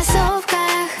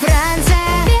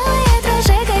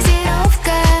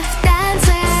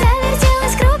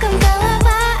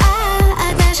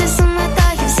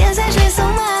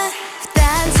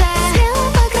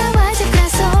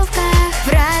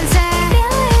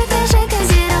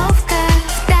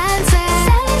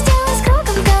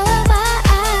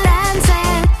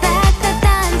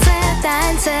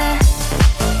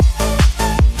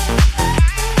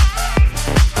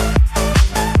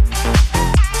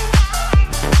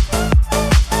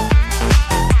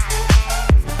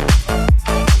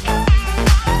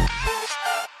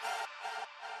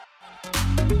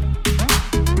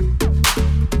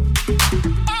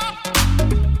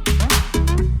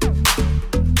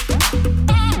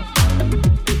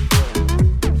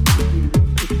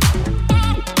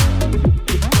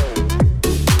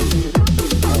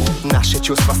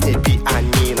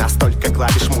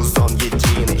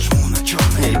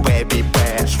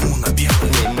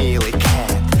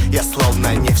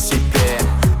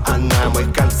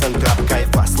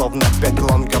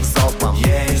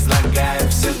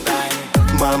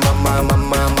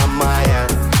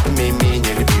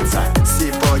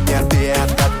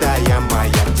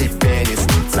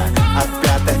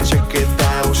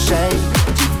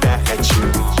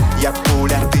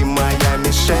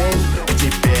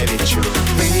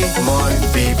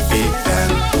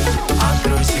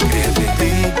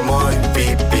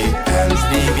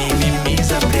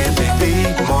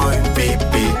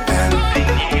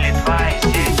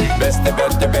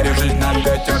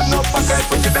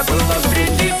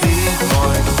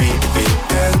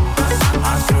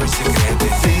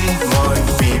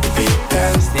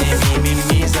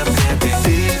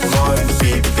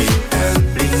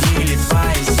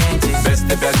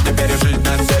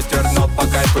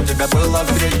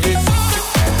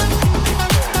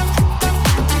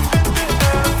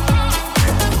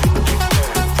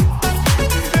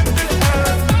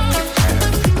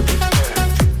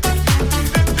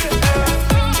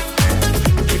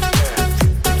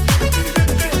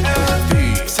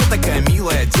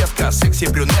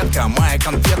детка, моя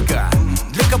конфетка.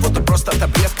 Для кого-то просто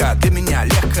таблетка, для меня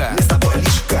легко. Мне с тобой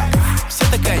лишь кайф. Вся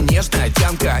такая нежная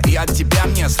тянка, и от тебя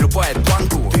мне срубает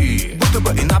планку. Ты будто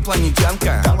бы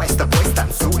инопланетянка. Давай с тобой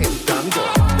станцуем танго.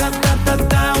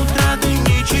 До утра ты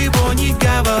ничего не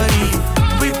говори.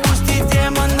 Выпусти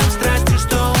демонов страсти,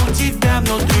 что у тебя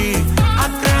внутри.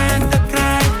 От края до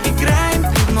края играем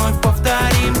и вновь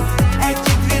повторим.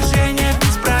 Эти движения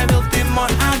без правил, ты мой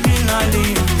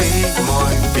адреналин. Ты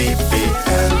мой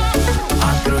VPN,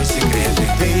 открой секреты.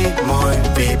 Ты мой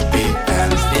VPN,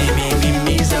 сними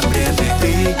мими запреты.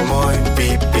 Ты мой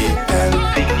VPN,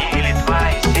 ты не или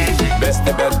твои сети. Без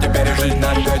тебя теперь жизнь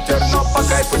на ветер, но по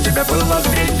кайфу тебя было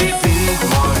встретить. Ты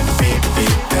мой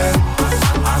VPN,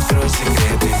 открой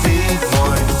секреты. Ты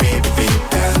мой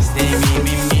VPN, сними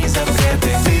мими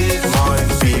запреты. Ты мой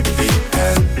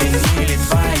VPN, пленили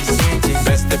твои сети.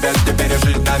 Без тебя теперь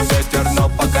жизнь на ветер, но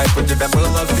по кайфу тебя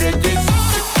было встретить.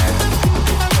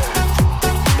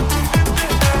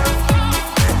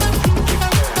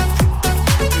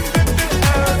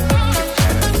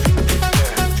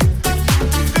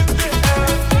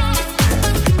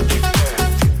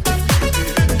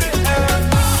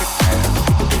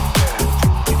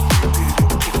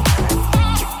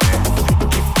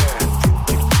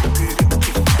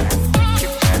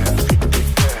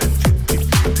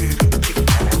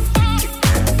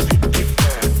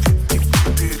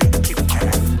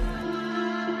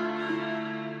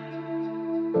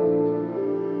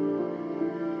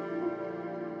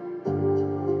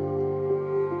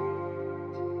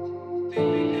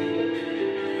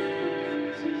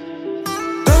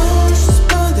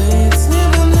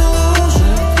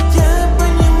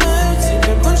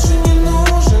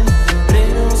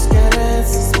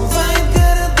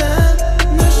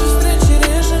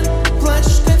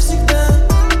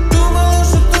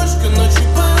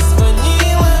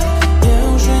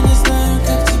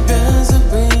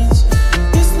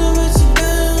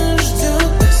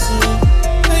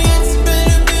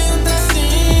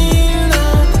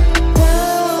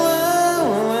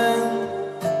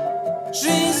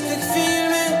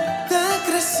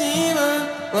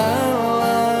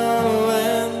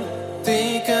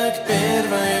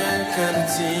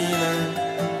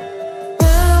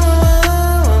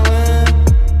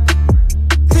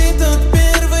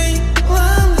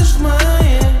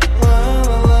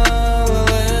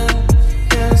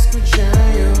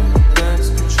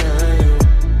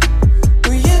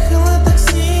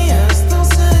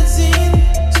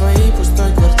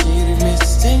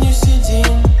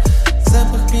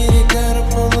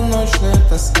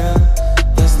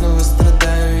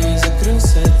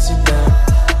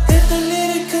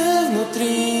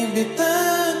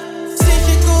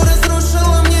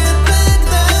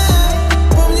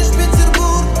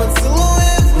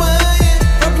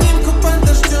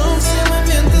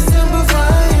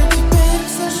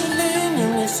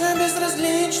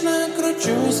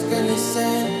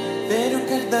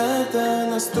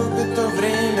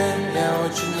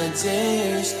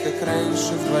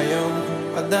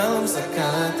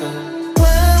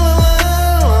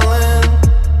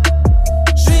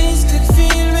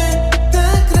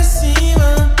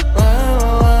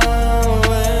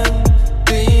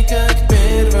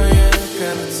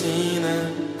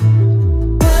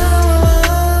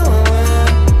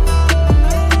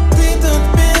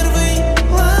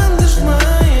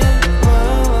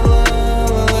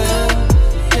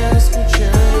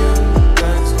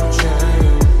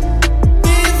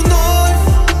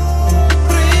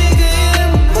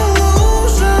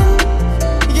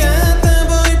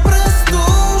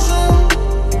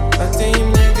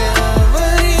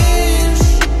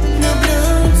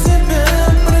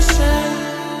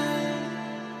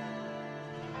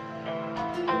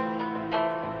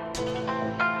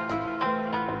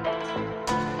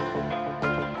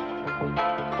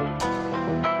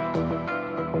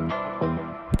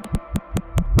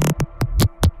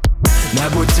 На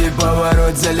пути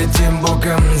поворот, залетим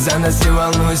боком. За нас не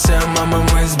волнуйся, мама,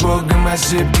 мы с Богом.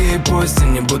 Ошибки и пусть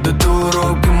не будут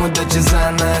уроком. Удачи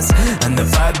за нас, а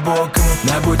давай боком.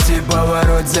 На пути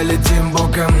поворот, залетим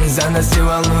боком. За нас не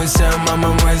волнуйся,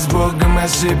 мама, мы с Богом.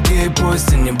 Ошибки и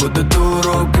пусть не будут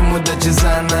уроком. Удачи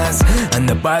за нас, а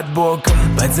давай боком.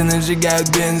 Пацаны сжигают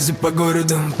бензин по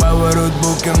городу. Поворот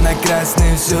боком на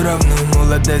красный, все равно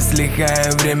молодость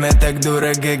лихая. Время так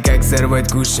дорого, как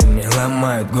сорвать кушанье.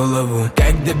 Ломают голову.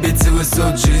 Как добиться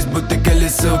высот? Жизнь будто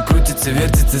колесо крутится,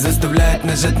 вертится, заставляет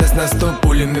нажать нас на стоп.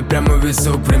 Пулями прямо в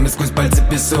висок, время сквозь пальцы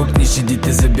песок. Не щадит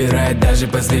и забирает даже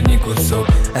последний кусок.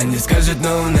 Они скажут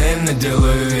no name, но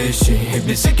делаю вещи и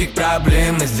без всяких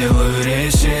проблем я сделаю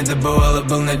резче. Да бывало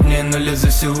был на дне, но лезу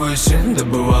все выше. Да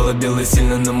бывало бело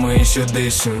сильно, но мы еще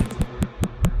дышим.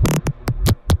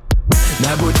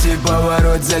 На пути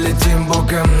поворот, залетим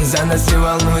боком. За нас не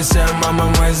волнуйся, мама,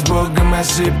 мы с Богом.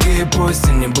 Ошибки и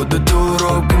пусть не будут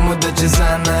уроком. Удачи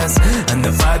за нас, она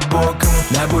под боком.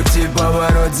 На пути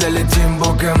поворот, залетим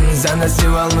боком. За нас не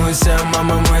волнуйся,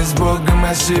 мама, мы с Богом.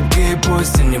 Ошибки и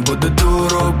пусть не будут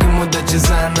уроком. Удачи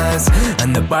за нас,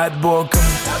 она под боком.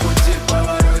 На пути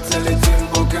поворот, залетим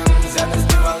боком. За нас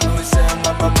не волнуйся,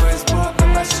 мама, мы с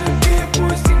Богом. Ошибки и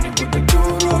пусть не будут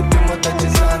уроком. Удачи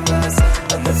за нас,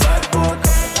 она под боком.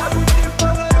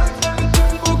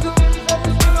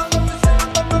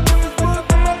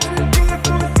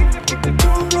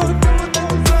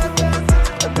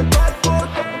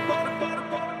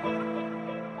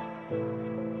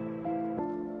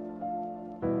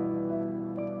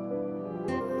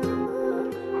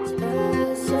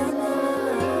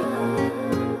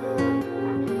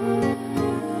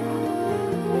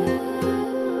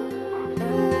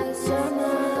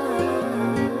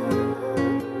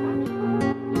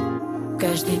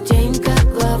 Каждый день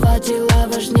как глава, дела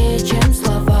важнее, чем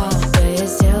слова. Да я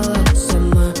сделала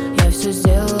сама, я все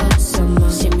сделала сама.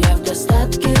 Семья в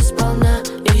достатке сполна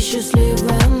и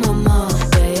счастливая мама.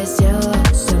 Да я сделала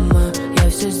сама, я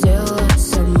все сделала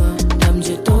сама. Там,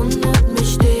 где тонут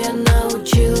мечты, я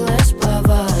научилась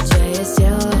плавать. Да я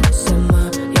сделала сама,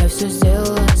 я все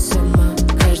сделала сама.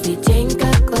 Каждый день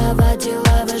как глава,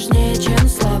 дела важнее, чем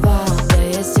слова. Да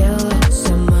я сделала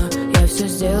сама, я все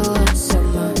сделала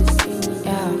сама.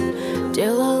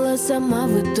 Делала сама,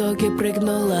 в итоге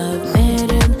прыгнула в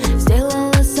Мерин.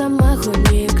 Сделала сама,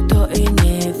 хоть никто и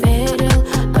не верил.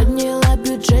 Подняла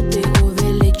бюджет и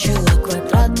увеличила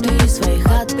квадраты своей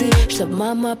хаты, чтоб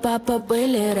мама, папа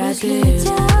были рады.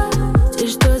 Те,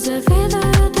 что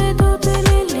завидуют, идут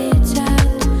или летят.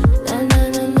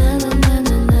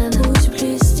 На-на-на-на-на-на-на-на. Пусть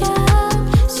блестят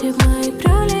все мои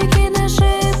кролики на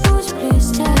шее, пусть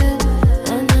блестят.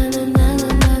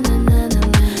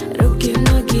 Руки,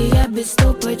 ноги, я без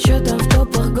стопа. Чё там в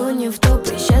топах, гоним в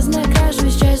топы. Сейчас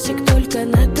накажусь, часик только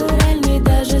натуральный.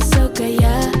 Даже сока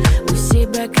я у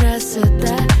себя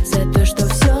красота. За то, что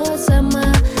все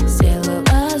сама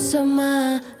сделала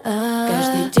сама.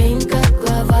 Каждый день как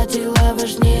глава, дела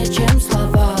важнее, чем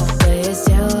слова. Да я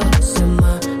сделала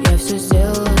сама, я все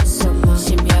сделала сама.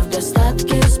 Семья в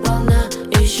достатке сполна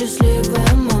и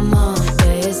счастливая мама.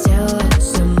 Да я сделала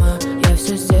сама, я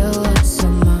все сделала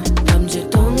сама. Там, где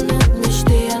тонут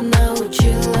мечты, я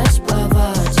научилась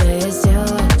плавать. Да я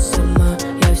сделала сама,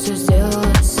 я все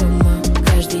сделала сама.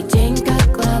 Каждый день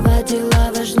как глава,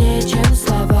 дела важнее, чем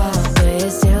слова. Да я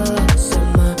сделала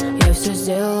сама, я все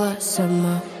сделала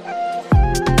сама.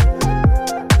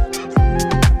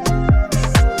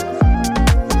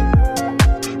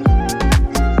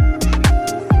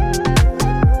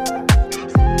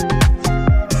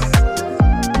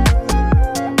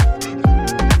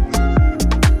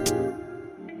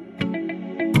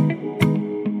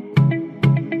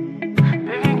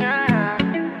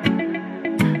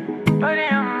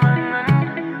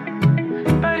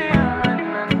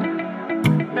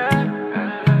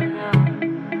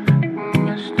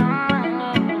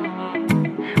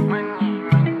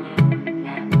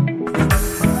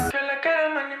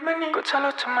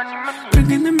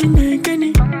 Prende na minha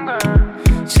gani,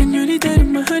 señorita eres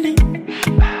my honey.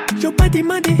 Yo pa' ti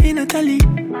más de Natalie.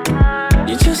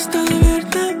 Y just la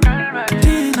verdad,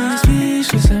 tienes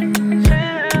besos a mí.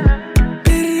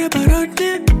 Пере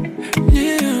обороте,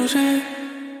 не уже.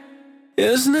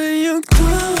 Я знаю, кто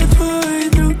твой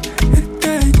друг.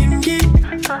 Это деньги,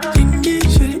 деньги,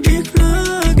 шли их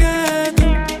много.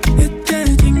 Это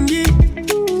деньги,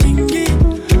 деньги.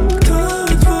 Кто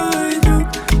твой друг?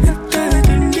 Это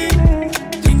деньги,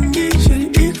 деньги, шли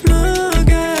их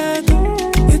много.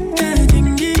 Это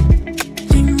деньги,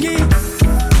 деньги.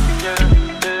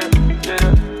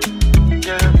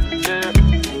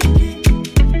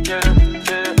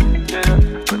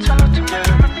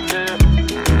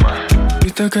 Ты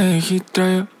такая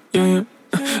хитрая, я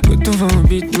готова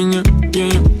убить меня, я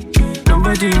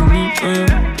nobody me,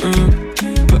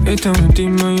 поэтому ты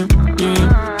моя,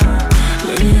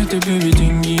 Лови это, baby,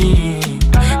 деньги,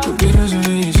 купи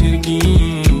розовые серьги.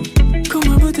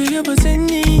 Como botella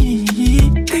бацани,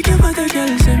 take a photo,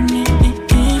 girl, send me.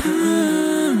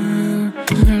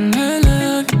 Girl, I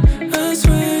love you, I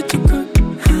swear to God.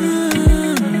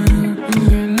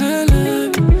 Girl, I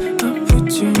love you, I'll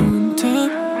put you on top.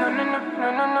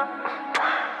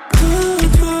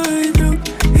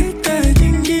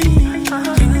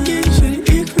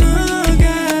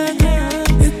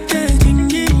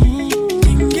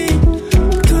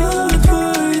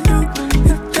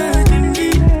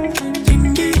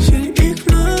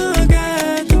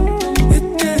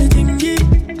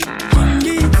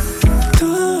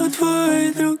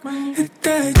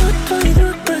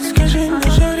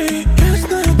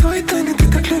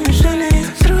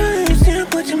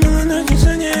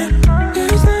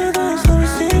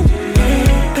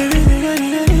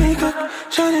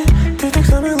 Shawty, ты так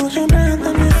самый лучший бренд на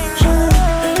мне. Shawty,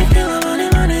 baby, kill money,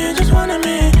 money, you just wanna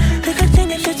me. Ты как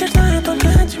деньги, все теперь знают только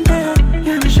о тебе.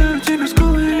 Я обожаю тебя с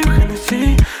колой или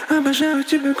Хеннесси. Обожаю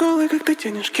тебя голой, как ты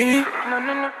денежки.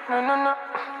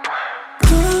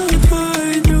 Кто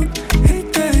твой друг?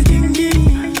 Это деньги.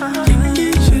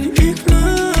 Деньги, шари, их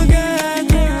много.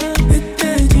 Это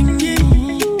деньги,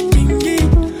 деньги.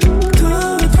 Кто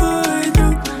твой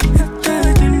друг? Это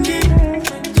деньги.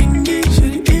 Деньги,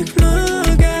 шари, их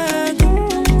много.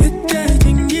 Это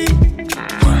деньги,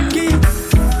 деньги.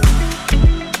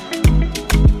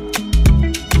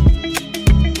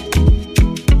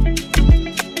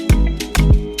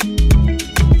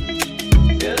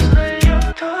 Я знаю,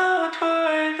 кто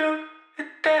твой друг.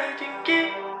 Это деньги.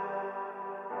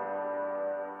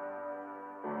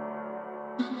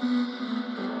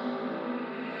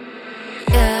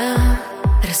 Я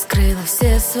раскрыла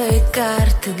все свои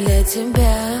карты для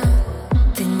тебя.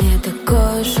 Ты не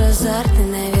такой уж азартный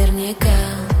наверняка.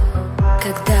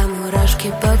 Когда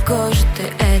мурашки по коже, ты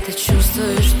это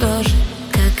чувствуешь тоже,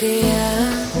 как и я.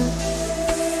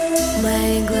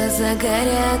 Мои глаза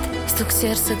горят, стук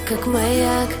сердца как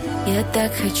маяк. Я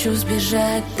так хочу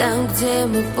сбежать там, где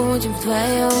мы будем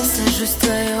вдвоем. Сажусь в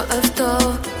твое авто,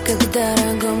 как в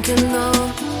дорогом кино.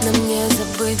 На мне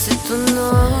забыть эту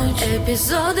ночь.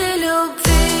 Эпизоды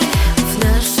любви в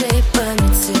нашей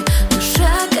памяти.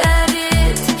 Душа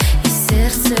горит и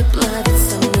сердце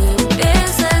плавится. Мы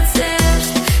без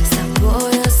одежд с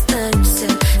тобой останемся.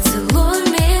 Целуй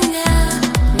меня,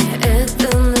 мне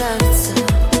это нравится.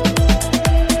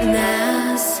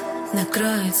 Нас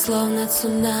накроет словно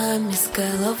цунами с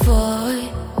головой.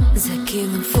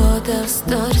 Закинув фото в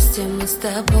сторис, где мы с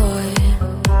тобой.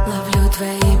 Ловлю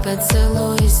твои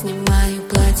поцелуи, снимаю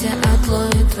платье,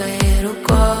 отлою твоей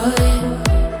рукой.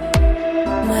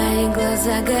 Мои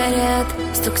глаза горят,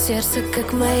 стук сердца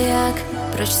как маяк.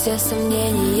 Прочь все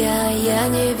сомнения, я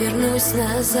не вернусь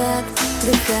назад.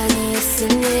 Дыхание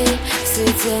сильней, в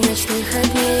свете ночных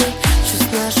огней.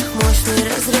 Чувств наших мощный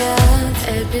разряд.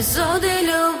 Эпизоды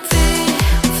любви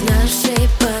в нашей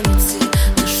памяти.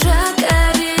 Душа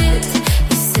горит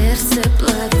и сердце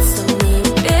плавится. Мы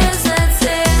без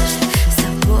одежд с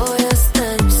тобой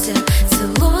останемся.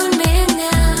 Целуй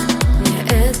меня, мне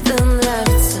это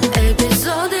нравится.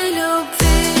 Эпизоды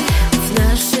любви в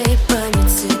нашей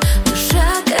памяти. Душа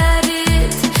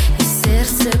горит и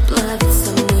сердце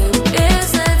плавится. Мы без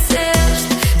одежд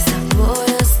с тобой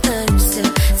останемся.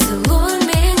 Целуй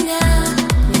меня,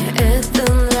 мне это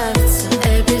нравится.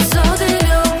 Эпизоды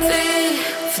любви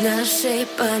в нашей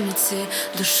памяти.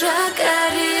 Душа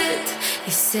горит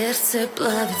и сердце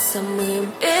плавится. Мы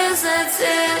без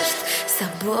одежд с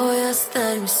тобой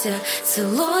останемся.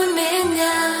 Целуй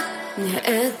меня, мне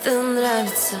это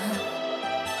нравится.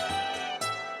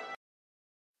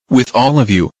 With all of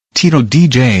you, Tito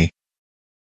DJ.